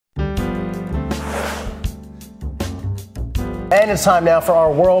And it's time now for our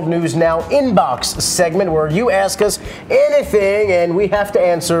World News Now Inbox segment where you ask us anything and we have to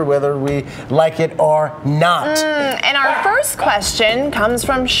answer whether we like it or not. And our first question comes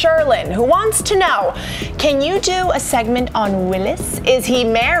from Sherlyn, who wants to know, can you do a segment on Willis? Is he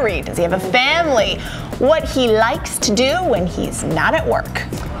married? Does he have a family? What he likes to do when he's not at work?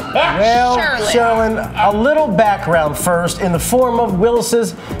 Well, Sherlyn, a little background first in the form of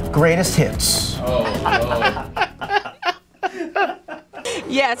Willis's greatest hits.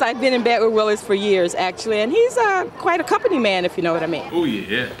 Yes, I've been in bed with Willis for years, actually, and he's quite a company man, if you know what I mean. Oh,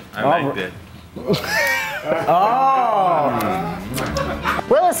 yeah. I like that.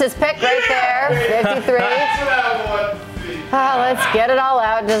 Willis's pick right there, 53. Let's get it all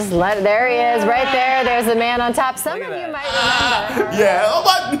out. Just let it. There he is, right there. There's the man on top. Some of you might remember. Yeah.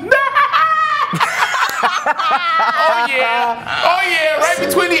 Oh yeah. Right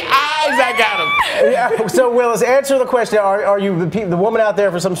between the eyes, I got him. Yeah. So Willis, answer the question. Are you the woman out there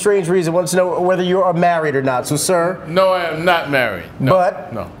for some strange reason wants to know whether you are married or not? So, sir. No, I am not married. No,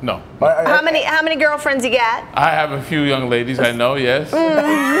 but no. How many girlfriends you got? I have a few young ladies I know. Yes. And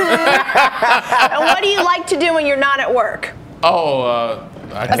what do you like to do when you're not at work?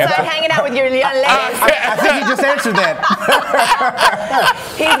 Aside hanging out with your young ladies. I think he just answered that.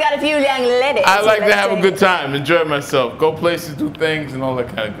 He's got a few young ladies. I like to have a good time, enjoy myself, go places, do things, and all that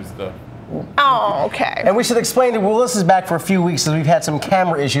kind of good stuff. Oh, okay. And we should explain that Willis is back for a few weeks as we've had some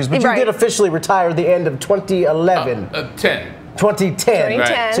camera issues, but you did officially retire at the end of 2011. 2010.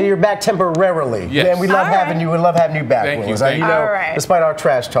 Right. So you're back temporarily. Yes. And we love having you. We love having you back, Thank Willis. you. Despite our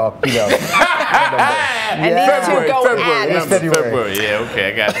trash talk, you know. And these two go at it. February. Yeah,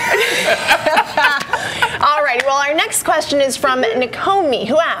 okay, I got it. All right, well, our next question is from Nakomi,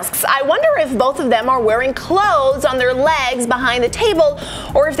 who asks, I wonder if both of them are wearing clothes on their legs behind the table,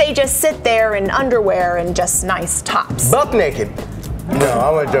 or if they just sit there in underwear and just nice tops. Buck naked. No,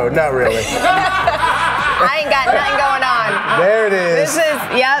 I'm a joke. Not really. I ain't got nothing going on. There it is. I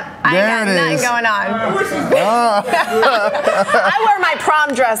ain't got nothing going on. I wear my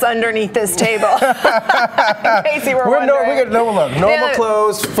prom dress underneath this table. In case you were wondering. Normal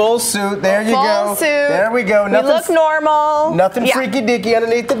clothes, full suit. There you go. Full suit. There we go. We look normal. Nothing freaky deaky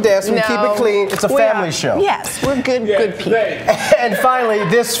underneath the desk. We keep it clean. It's a family show. Yes, we're good people. And finally,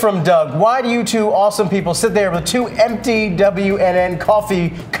 this from Doug. Why do you two awesome people sit there with two empty WNN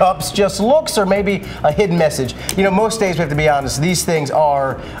coffee cups? Just looks or maybe a hidden message? You know, most days we have to be honest. These things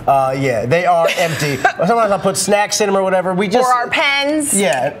are, they are empty. Sometimes I'll put snacks in them or whatever. Or our pens.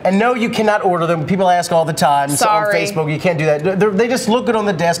 Yeah, and no, you cannot order them. People ask all the time. Sorry. On Facebook, you can't do that. They just look good on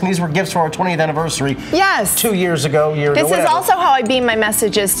the desk, and these were gifts for our 20th anniversary. Yes. 2 years ago, This is also how I beam my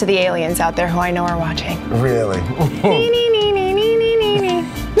messages to the aliens out there who I know are watching. Really?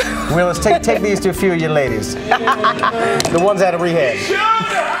 Willis, take these to a few of your ladies. The ones out of rehab.